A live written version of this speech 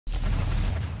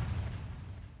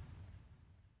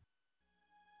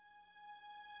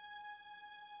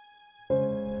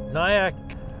Nyack,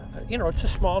 you know, it's a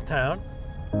small town.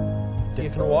 You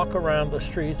can walk around the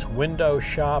streets, window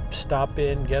shop, stop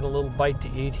in, get a little bite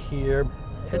to eat here.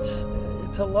 It's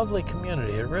a lovely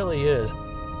community, it really is.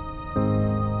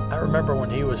 I remember when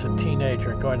he was a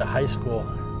teenager and going to high school,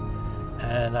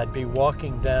 and I'd be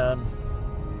walking down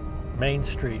Main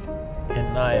Street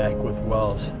in Nyack with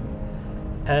Wells.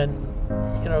 And,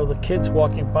 you know, the kids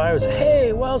walking by would say,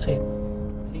 "Hey, Wellsy."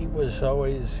 He was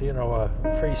always, you know, a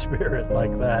free spirit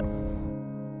like that.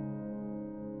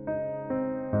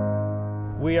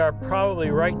 We are probably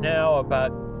right now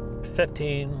about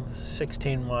 15,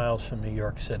 16 miles from New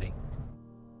York City.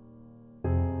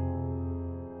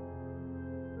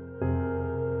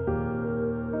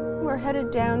 We're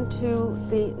headed down to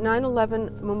the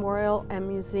 9/11 Memorial and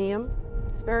Museum.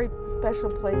 It's a very special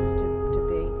place to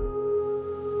be.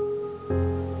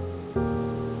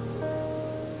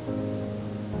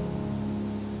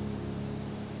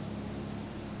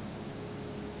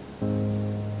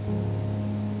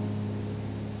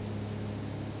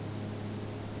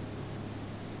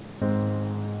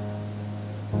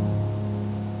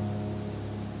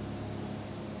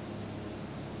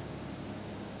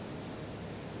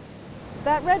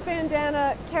 That red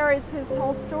bandana carries his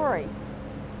whole story.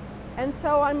 And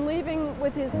so I'm leaving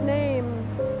with his name,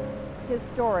 his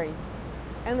story,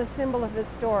 and the symbol of his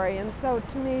story. And so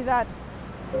to me,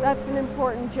 that's an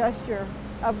important gesture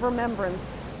of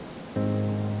remembrance.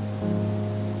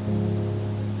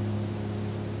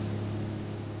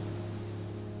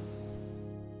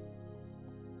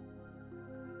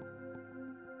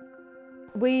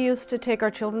 We used to take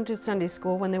our children to Sunday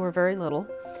school when they were very little.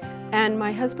 And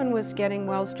my husband was getting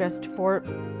Wells dressed for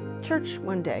church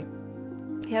one day.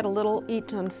 He had a little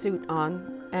Eton suit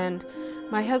on, and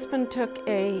my husband took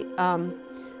a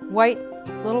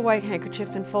little white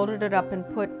handkerchief and folded it up and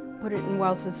put it in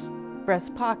Wells's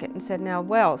breast pocket and said, "Now,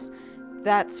 Wells,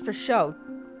 that's for show."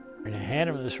 And I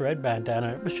handed him this red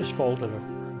bandana. It was just folded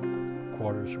in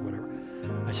quarters or whatever.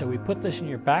 I said, "We put this in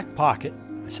your back pocket."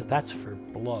 I said, "That's for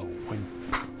blow, when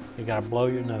you gotta blow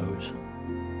your nose."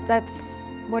 That's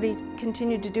what he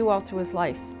continued to do all through his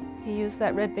life. He used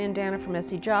that red bandana for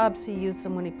messy jobs. He used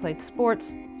them when he played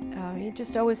sports. He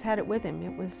just always had it with him.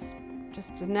 It was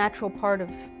just a natural part of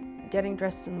getting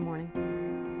dressed in the morning.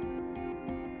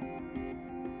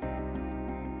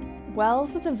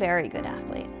 Wells was a very good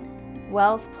athlete.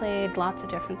 Wells played lots of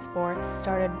different sports,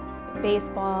 started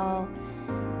baseball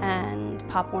and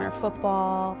Pop Warner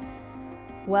football.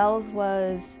 Wells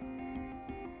was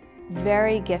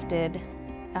very gifted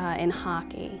in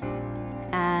hockey,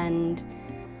 and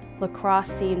lacrosse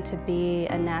seemed to be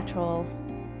a natural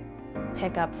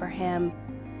pickup for him.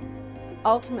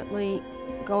 Ultimately,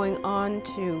 going on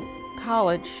to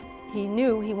college, he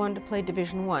knew he wanted to play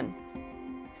Division I,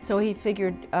 so he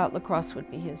figured lacrosse would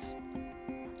be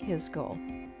his goal.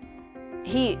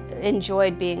 He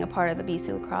enjoyed being a part of the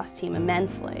BC lacrosse team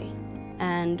immensely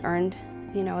and earned,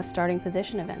 you know, a starting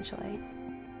position eventually.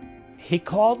 He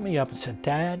called me up and said,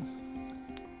 "Dad,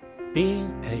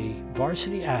 being a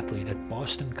varsity athlete at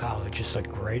Boston College is the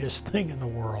greatest thing in the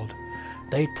world.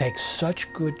 They take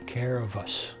such good care of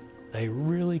us. They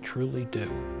really, truly do."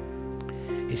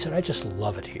 He said, "I just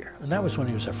love it here." And that was when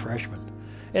he was a freshman.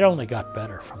 It only got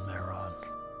better from there on.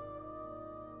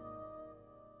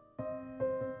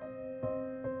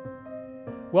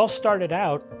 Wells started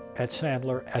out at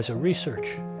Sandler as a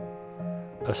research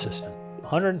assistant,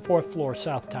 104th floor,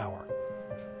 South Tower.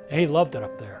 And he loved it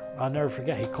up there. I'll never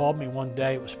forget, he called me one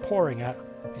day, it was pouring out.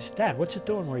 He said, "Dad, what's it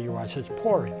doing where you are?" I said, "It's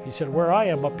pouring." He said, "Where I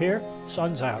am up here,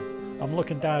 sun's out. I'm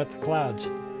looking down at the clouds.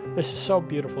 This is so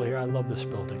beautiful here, I love this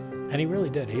building." And he really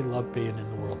did, he loved being in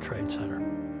the World Trade Center.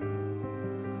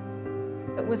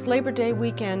 It was Labor Day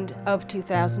weekend of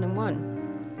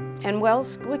 2001, and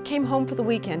Wells came home for the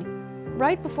weekend.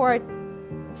 Right before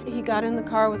he got in the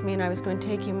car with me and I was going to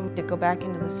take him to go back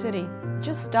into the city,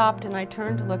 just stopped and I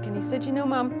turned to look and he said, "You know,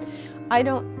 Mom, I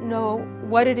don't know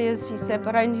what it is," he said,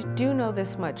 "but I do know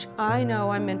this much. I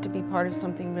know I'm meant to be part of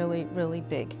something really, really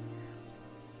big."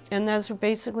 And those were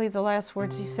basically the last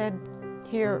words he said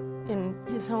here in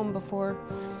his home before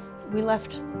we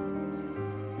left.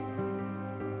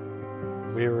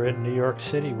 We were in New York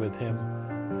City with him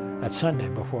that Sunday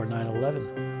before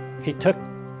 9/11. He took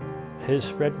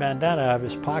his red bandana out of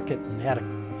his pocket and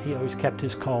he always kept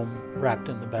his comb wrapped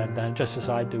in the bandana, just as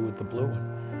I do with the blue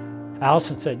one.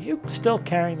 Allison said, "You still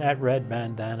carrying that red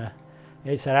bandana?"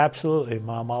 He said, "Absolutely,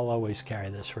 Mom, I'll always carry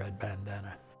this red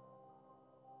bandana."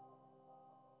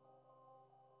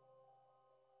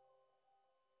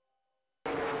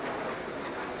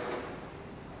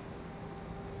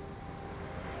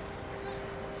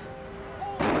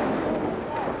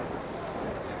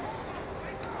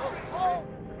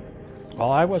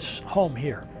 Well, I was home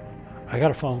here. I got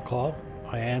a phone call.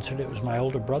 I answered. It was my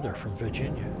older brother from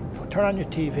Virginia. Turn on your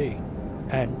TV.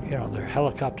 And, you know, there are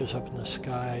helicopters up in the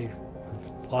sky,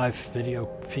 live video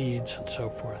feeds and so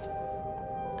forth.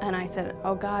 And I said,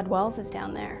 oh God, Wells is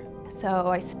down there. So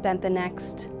I spent the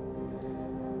next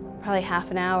probably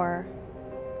half an hour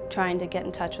trying to get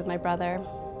in touch with my brother.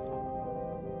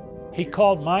 He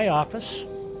called my office.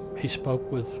 He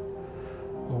spoke with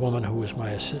a woman who was my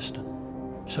assistant.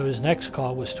 So his next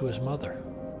call was to his mother.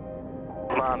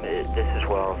 Mom, this is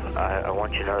Wells. I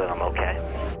want you to know that I'm okay.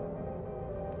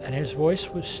 And his voice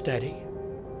was steady.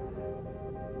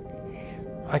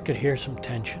 I could hear some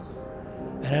tension.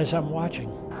 And as I'm watching,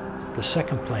 the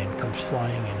second plane comes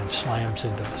flying in and slams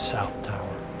into the South Tower.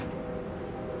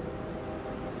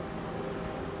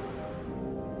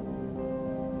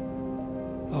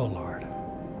 Oh, Lord.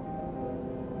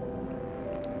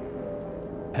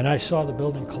 And I saw the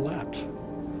building collapse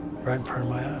right in front of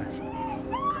my eyes.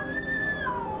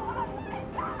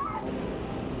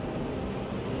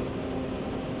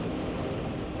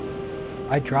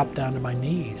 I dropped down to my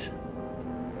knees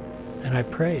and I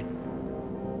prayed,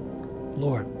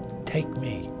 Lord, take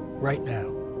me right now.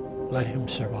 Let him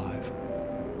survive.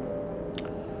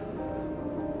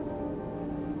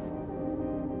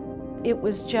 It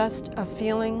was just a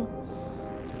feeling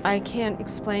I can't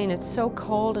explain. It's so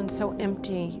cold and so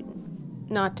empty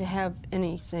not to have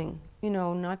anything, you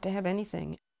know, not to have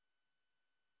anything.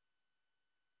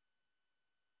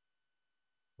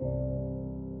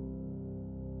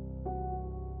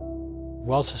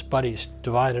 Wells's buddies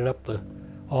divided up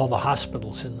all the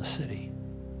hospitals in the city.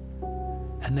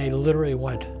 And they literally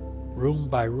went room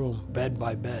by room, bed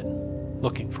by bed,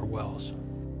 looking for Wells.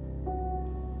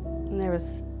 And there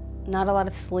was not a lot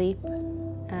of sleep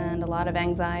and a lot of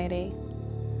anxiety.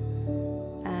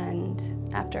 And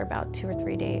after about 2 or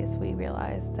 3 days, we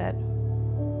realized that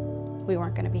we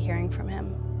weren't going to be hearing from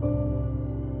him.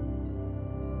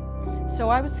 So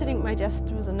I was sitting at my desk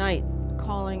through the night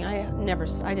calling. I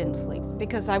didn't sleep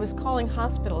because I was calling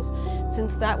hospitals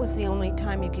since that was the only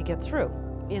time you could get through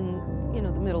in, you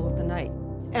know, the middle of the night.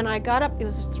 And I got up, it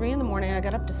was 3 in the morning, I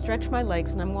got up to stretch my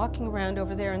legs and I'm walking around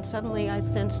over there and suddenly I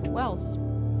sensed Wells.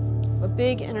 A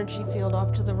big energy field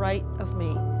off to the right of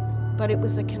me, but it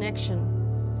was a connection.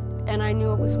 And I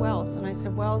knew it was Wells. And I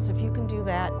said, Wells, if you can do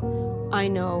that, I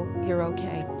know you're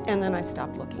okay. And then I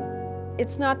stopped looking.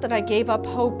 It's not that I gave up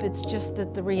hope, it's just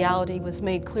that the reality was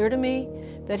made clear to me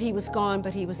that he was gone,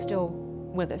 but he was still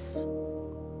with us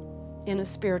in a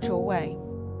spiritual way.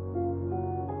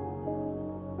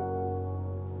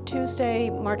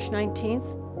 Tuesday, March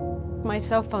 19th, my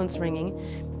cell phone's ringing,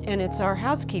 and it's our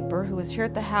housekeeper who was here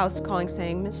at the house calling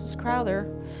saying, Mrs.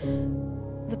 Crowther,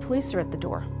 the police are at the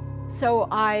door. So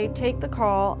I take the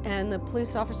call, and the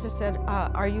police officer said,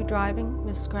 are you driving?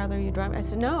 Mrs. Crowther, are you driving? I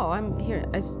said, no, I'm here.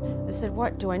 I said,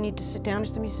 what, do I need to sit down or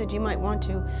something? He said, you might want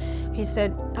to. He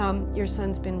said, your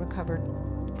son's been recovered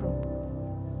from...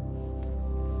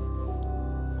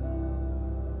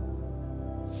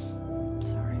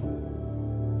 Sorry.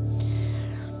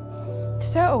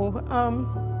 So,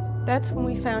 that's when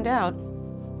we found out.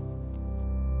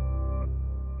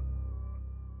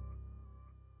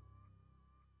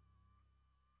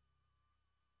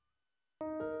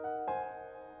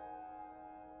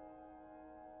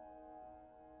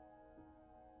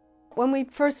 When we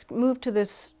first moved to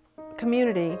this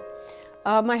community,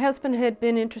 my husband had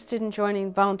been interested in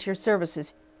joining volunteer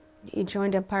services. He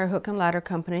joined Empire Hook and Ladder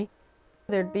Company.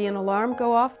 There'd be an alarm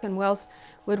go off, and Wells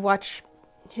would watch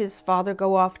his father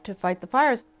go off to fight the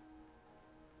fires.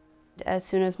 As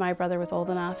soon as my brother was old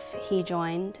enough, he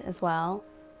joined as well.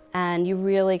 And you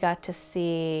really got to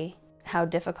see how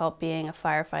difficult being a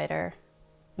firefighter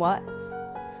was.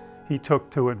 He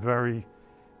took to it very,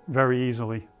 very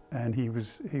easily. And he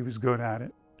was good at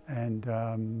it, and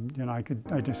you know,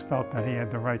 I just felt that he had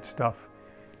the right stuff,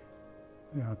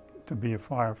 you know, to be a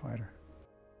firefighter.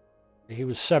 He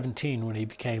was 17 when he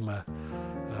became a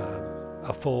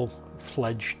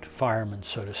full-fledged fireman,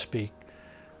 so to speak.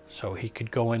 So he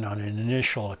could go in on an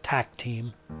initial attack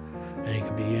team, and he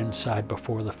could be inside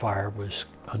before the fire was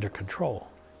under control.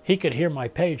 He could hear my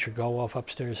pager go off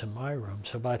upstairs in my room,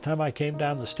 so by the time I came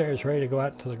down the stairs ready to go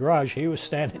out into the garage, he was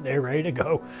standing there ready to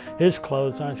go, his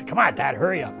clothes on. I said, come on, Dad,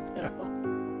 hurry up. You know?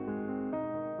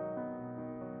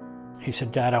 He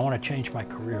said, Dad, I want to change my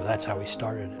career. That's how he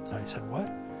started it. And I said,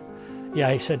 what?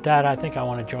 Yeah, he said, Dad, I think I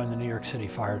want to join the New York City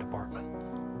Fire Department.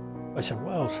 I said,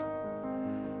 Wells,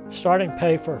 starting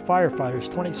pay for a firefighter is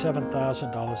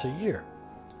 $27,000 a year.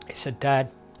 He said,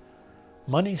 Dad,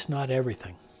 money's not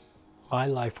everything. My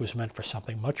life was meant for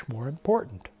something much more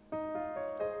important.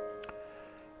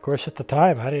 Of course, at the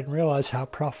time, I didn't realize how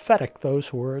prophetic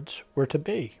those words were to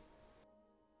be.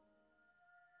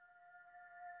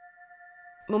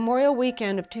 Memorial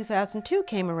Weekend of 2002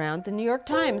 came around. The New York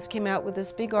Times came out with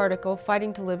this big article,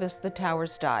 Fighting to Live as the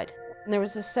Towers Died. And there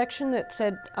was a section that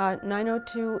said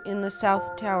 902 in the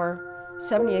South Tower,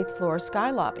 78th floor sky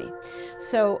lobby.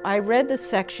 So I read this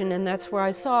section, and that's where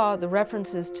I saw the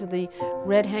references to the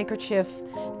red handkerchief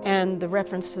and the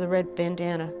reference to the red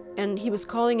bandana. And he was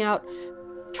calling out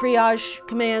triage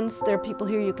commands. There are people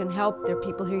here you can help. There are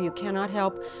people here you cannot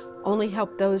help. Only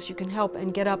help those you can help,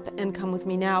 and get up and come with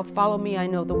me now. Follow me, I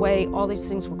know the way. All these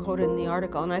things were quoted in the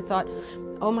article. And I thought,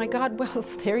 oh my God,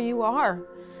 Wells, there you are.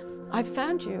 I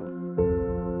found you.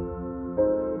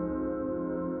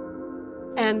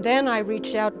 And then I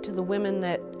reached out to the women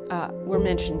that were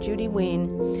mentioned, Judy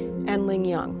Ween and Ling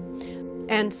Young.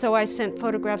 And so I sent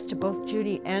photographs to both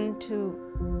Judy and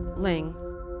to Ling.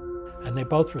 And they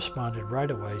both responded right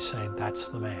away saying, that's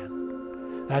the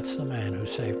man. That's the man who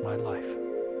saved my life.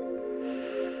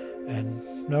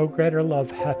 And no greater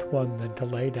love hath one than to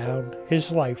lay down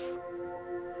his life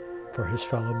for his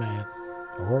fellow man,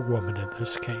 or woman in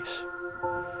this case.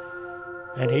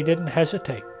 And he didn't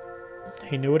hesitate.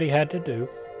 He knew what he had to do.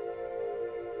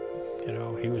 You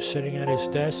know, he was sitting at his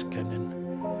desk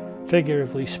and,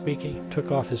 figuratively speaking,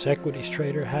 took off his equities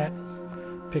trader hat,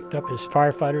 picked up his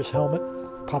firefighter's helmet,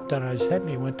 popped it on his head, and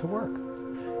he went to work.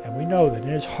 And we know that in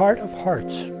his heart of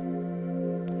hearts,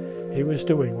 he was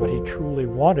doing what he truly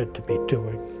wanted to be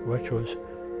doing, which was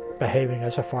behaving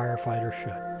as a firefighter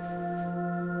should.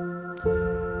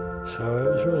 So it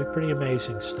was really pretty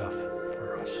amazing stuff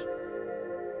for us.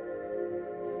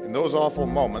 In those awful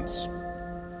moments,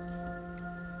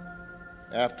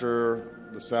 after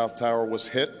the South Tower was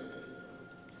hit,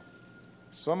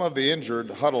 some of the injured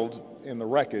huddled in the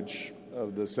wreckage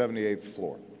of the 78th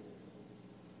floor.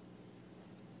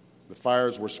 The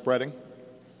fires were spreading.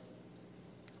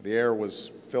 The air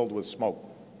was filled with smoke.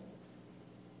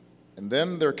 And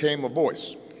then there came a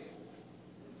voice,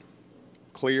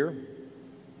 clear,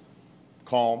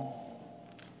 calm,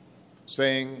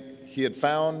 saying he had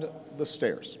found the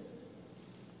stairs.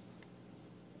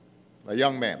 A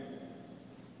young man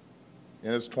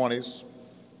in his 20s,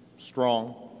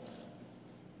 strong,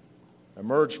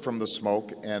 emerged from the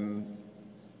smoke, and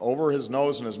over his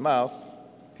nose and his mouth,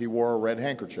 he wore a red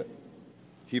handkerchief.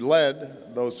 He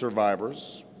led those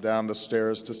survivors down the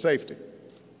stairs to safety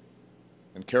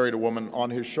and carried a woman on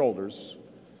his shoulders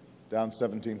down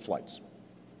 17 flights.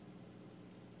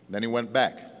 Then he went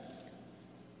back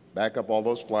up all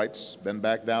those flights, then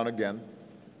back down again,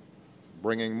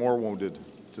 bringing more wounded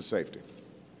to safety,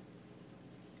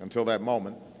 until that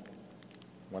moment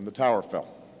when the tower fell.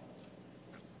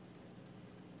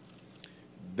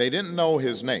 They didn't know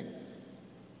his name.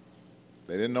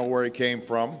 They didn't know where he came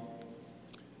from,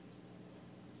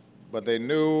 but they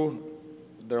knew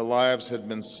their lives had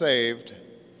been saved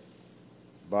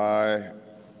by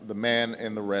the man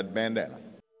in the red bandana.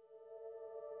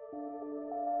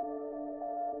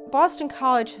 Boston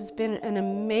College has been an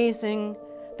amazing,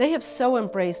 they have so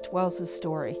embraced Wells's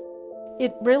story.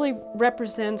 It really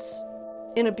represents,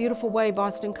 in a beautiful way,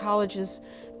 Boston College's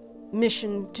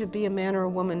mission to be a man or a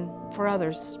woman for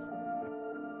others.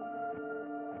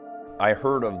 I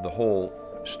heard of the whole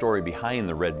story behind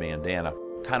the red bandana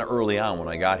kind of early on when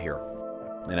I got here.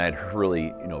 And I'd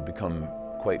really, become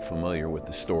quite familiar with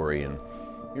the story and,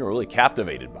 really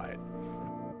captivated by it.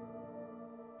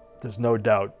 There's no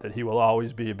doubt that he will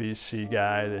always be a BC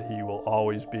guy, that he will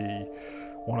always be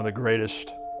one of the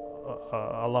greatest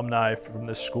alumni from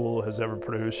this school has ever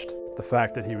produced. The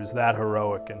fact that he was that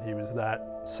heroic and he was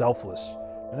that selfless,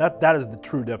 and that is the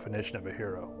true definition of a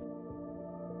hero.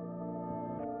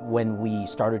 When we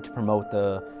started to promote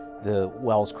the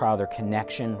Wells-Crowther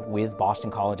connection with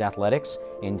Boston College athletics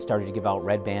and started to give out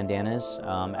red bandanas,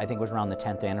 I think it was around the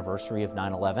 10th anniversary of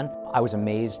 9/11. I was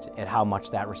amazed at how much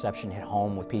that reception hit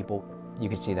home with people. You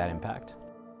could see that impact.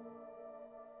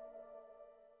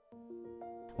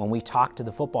 When we talked to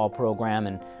the football program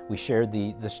and we shared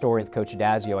the story with Coach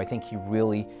Adazio, I think he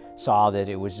really saw that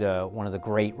it was one of the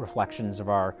great reflections of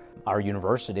our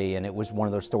university, and it was one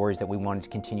of those stories that we wanted to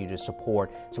continue to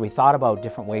support. So we thought about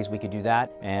different ways we could do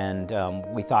that, and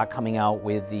we thought coming out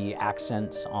with the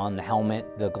accents on the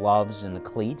helmet, the gloves, and the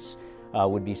cleats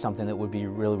would be something that would be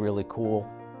really, really cool.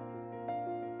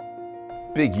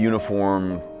 Big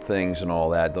uniform things and all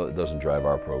that doesn't drive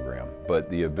our program, but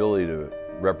the ability to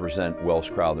represent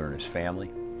Wells-Crowther and his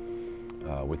family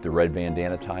with the red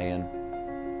bandana tie-in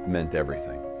meant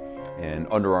everything. And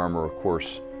Under Armour, of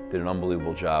course, did an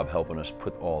unbelievable job helping us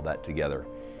put all that together.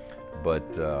 But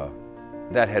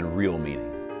that had real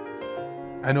meaning.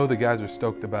 I know the guys are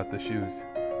stoked about the shoes,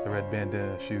 the red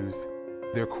bandana shoes.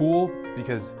 They're cool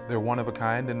because they're one of a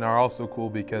kind, and they're also cool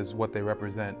because what they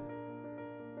represent.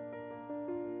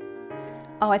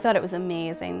 Oh, I thought it was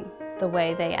amazing the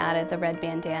way they added the red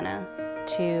bandana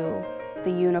to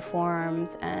the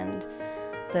uniforms and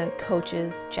the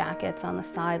coaches' jackets on the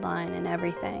sideline and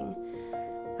everything.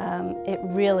 It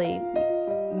really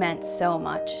meant so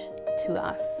much to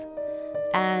us,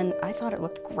 and I thought it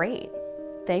looked great.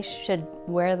 They should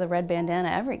wear the red bandana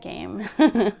every game.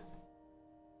 There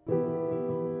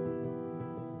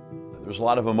was a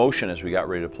lot of emotion as we got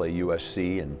ready to play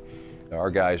USC, and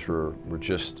our guys were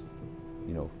just,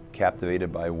 you know,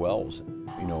 captivated by Wells.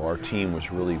 You know, our team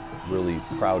was really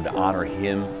proud to honor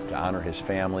him, to honor his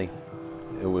family.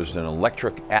 It was an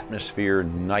electric atmosphere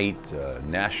night,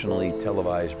 nationally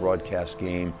televised broadcast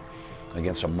game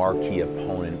against a marquee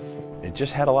opponent. It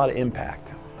just had a lot of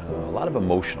impact, a lot of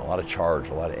emotion, a lot of charge,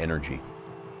 a lot of energy.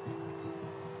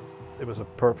 It was a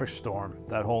perfect storm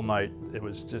that whole night. It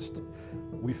was just,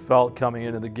 we felt coming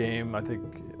into the game, I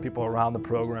think people around the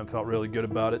program felt really good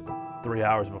about it. 3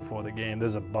 hours before the game,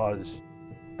 there's a buzz.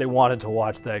 They wanted to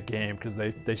watch that game because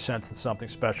they sensed that something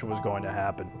special was going to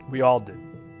happen. We all did.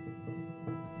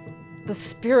 The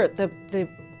spirit, the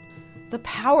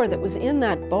power that was in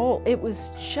that bowl, it was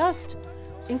just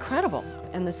incredible.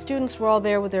 And the students were all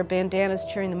there with their bandanas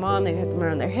cheering them on. They had them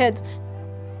around their heads.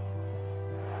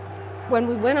 When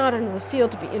we went out into the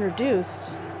field to be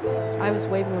introduced, I was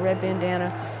waving a red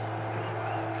bandana.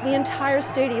 The entire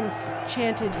stadium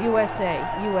chanted USA,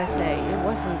 USA. It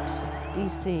wasn't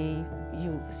BC,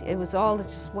 it was all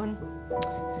just one.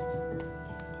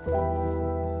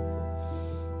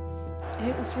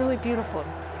 It was really beautiful.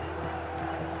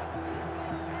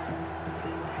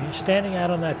 You're standing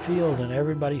out on that field and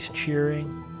everybody's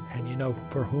cheering, and you know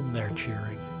for whom they're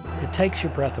cheering. It takes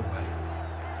your breath away.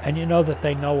 And you know that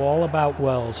they know all about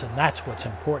Wells, and that's what's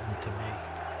important to me.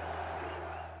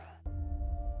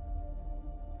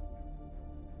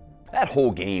 That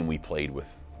whole game we played with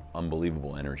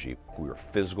unbelievable energy. We were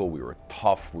physical, we were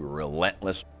tough, we were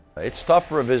relentless. It's tough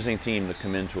for a visiting team to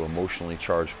come into an emotionally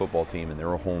charged football team in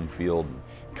their home field and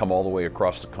come all the way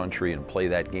across the country and play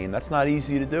that game. That's not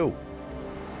easy to do.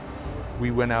 We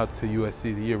went out to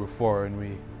USC the year before and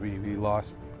we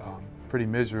lost pretty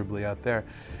miserably out there.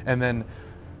 And then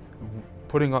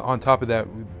putting on top of that,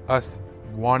 us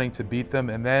wanting to beat them,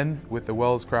 and then with the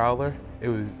Wells Crowther,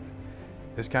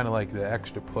 it's kind of like the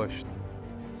extra push.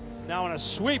 Now in a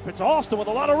sweep, it's Austin with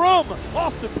a lot of room.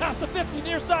 Austin past the 50,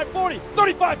 near side 40,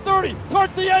 35-30,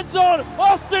 towards the end zone.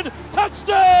 Austin,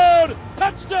 touchdown!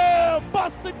 Touchdown,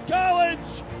 Boston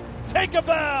College! Take a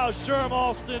bow, Sherm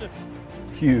Alston.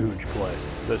 Huge play.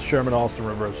 The Sherman-Alston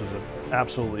reverse was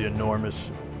absolutely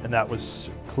enormous, and that was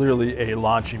clearly a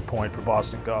launching point for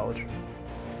Boston College.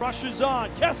 Rushes on,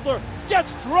 Kessler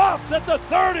gets dropped at the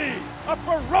 30, a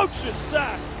ferocious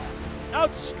sack.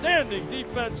 Outstanding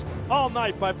defense all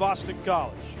night by Boston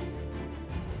College.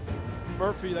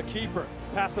 Murphy, the keeper,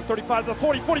 past the 35 to the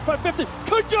 40, 45, 50,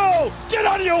 could go! Get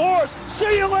on your horse!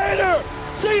 See you later!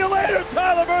 See you later,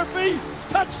 Tyler Murphy!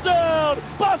 Touchdown,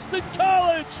 Boston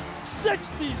College!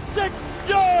 66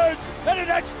 yards and an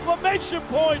exclamation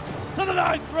point to the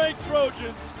 9th-ranked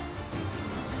Trojans.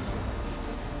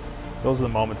 Those are the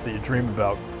moments that you dream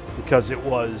about because it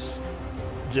was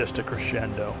just a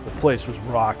crescendo. The place was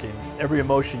rocking. Every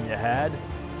emotion you had,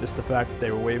 just the fact that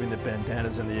they were waving the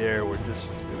bandanas in the air,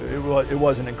 it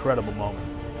was an incredible moment.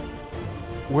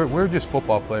 We're just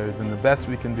football players, and the best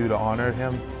we can do to honor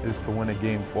him is to win a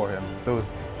game for him. So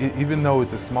even though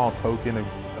it's a small token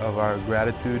of our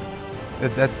gratitude,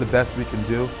 that's the best we can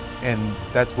do, and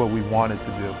that's what we wanted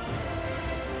to do.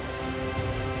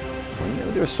 You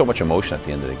know, there was so much emotion at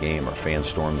the end of the game. Our fans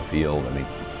stormed the field. I mean,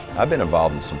 I've been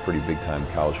involved in some pretty big-time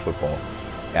college football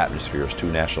atmospheres,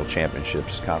 2 national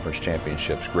championships, conference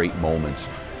championships, great moments.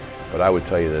 But I would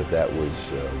tell you that was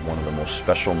one of the most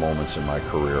special moments in my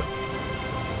career.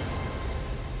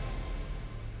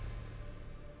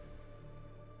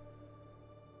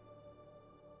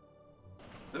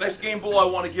 The next game bowl I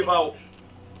want to give out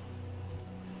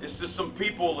is to some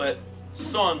people that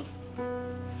son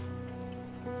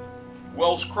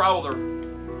Wells Crowther.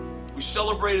 We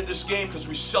celebrated this game because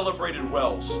we celebrated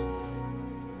Wells.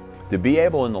 To be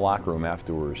able in the locker room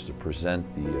afterwards to present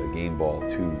the game ball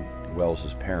to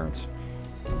Wells's parents,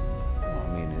 I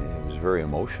mean, it was very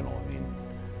emotional. I mean,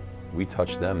 we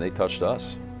touched them, they touched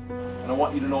us. And I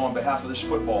want you to know on behalf of this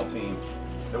football team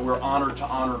that we're honored to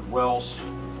honor Wells,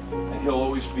 and he'll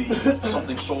always be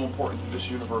something so important to this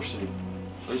university.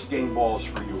 This game ball is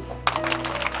for you.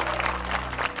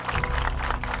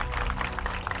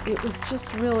 It was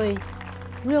just really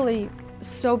really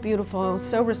so beautiful,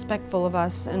 so respectful of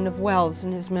us and of Wells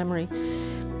and his memory.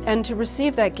 And to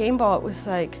receive that game ball, it was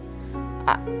like,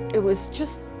 it was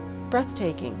just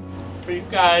breathtaking. For you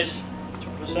guys to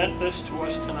present this to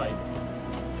us tonight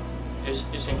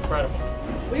is incredible.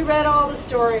 We read all the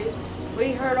stories,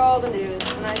 we heard all the news,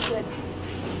 and I said,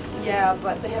 yeah,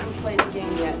 but they haven't played the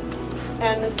game yet.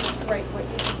 And this is great, what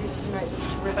you produced tonight was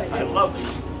terrific. I love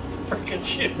these freaking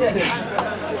shoes.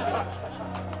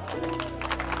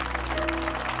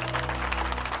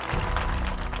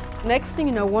 Next thing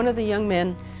you know, one of the young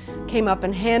men came up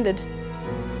and handed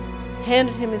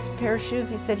him his pair of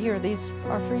shoes. He said, here, these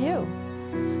are for you.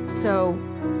 So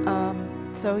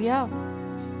yeah,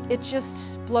 it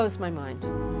just blows my mind.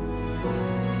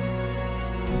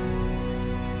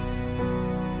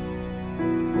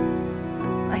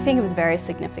 I think it was very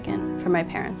significant for my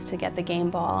parents to get the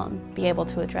game ball and be able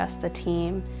to address the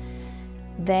team.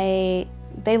 They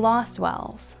lost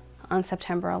Wells on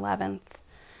September 11th,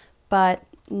 but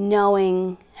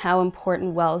knowing how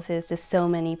important Wells is to so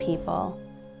many people,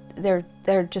 there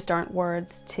just aren't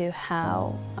words to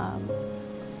how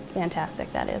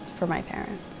fantastic that is for my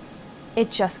parents. It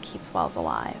just keeps Wells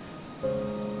alive.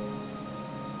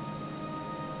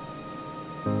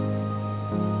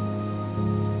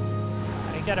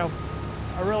 I get a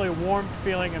really warm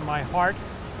feeling in my heart.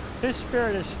 His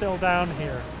spirit is still down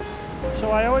here,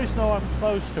 so I always know I'm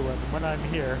close to him when I'm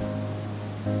here.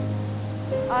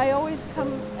 I always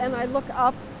come and I look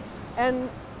up and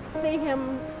see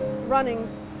him running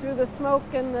through the smoke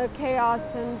and the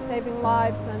chaos and saving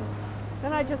lives, and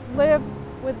then I just live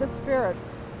with the spirit.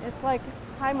 It's like,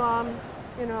 hi Mom,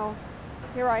 you know,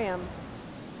 here I am.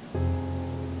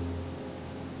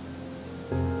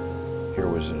 Here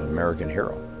was an American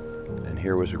hero, and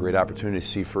here was a great opportunity to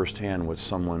see firsthand what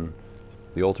someone,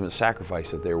 the ultimate sacrifice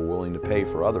that they were willing to pay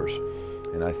for others.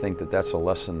 And I think that that's a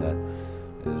lesson that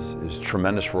is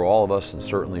tremendous for all of us and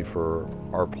certainly for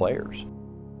our players.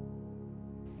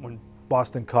 When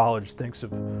Boston College thinks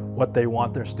of what they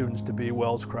want their students to be,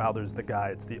 Wells Crowther's the guy.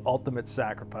 It's the ultimate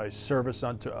sacrifice, service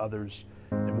unto others,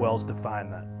 and Wells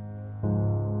defined that.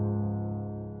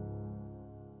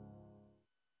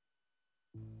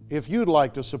 If you'd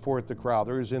like to support the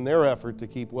Crowthers in their effort to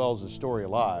keep Wells' story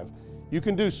alive, you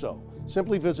can do so.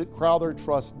 Simply visit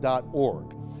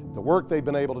crowthertrust.org. The work they've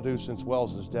been able to do since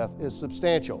Wells' death is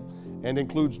substantial and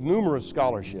includes numerous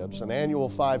scholarships, an annual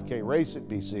 5K race at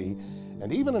BC,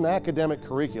 and even an academic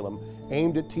curriculum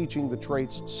aimed at teaching the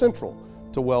traits central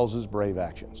to Wells' brave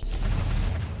actions.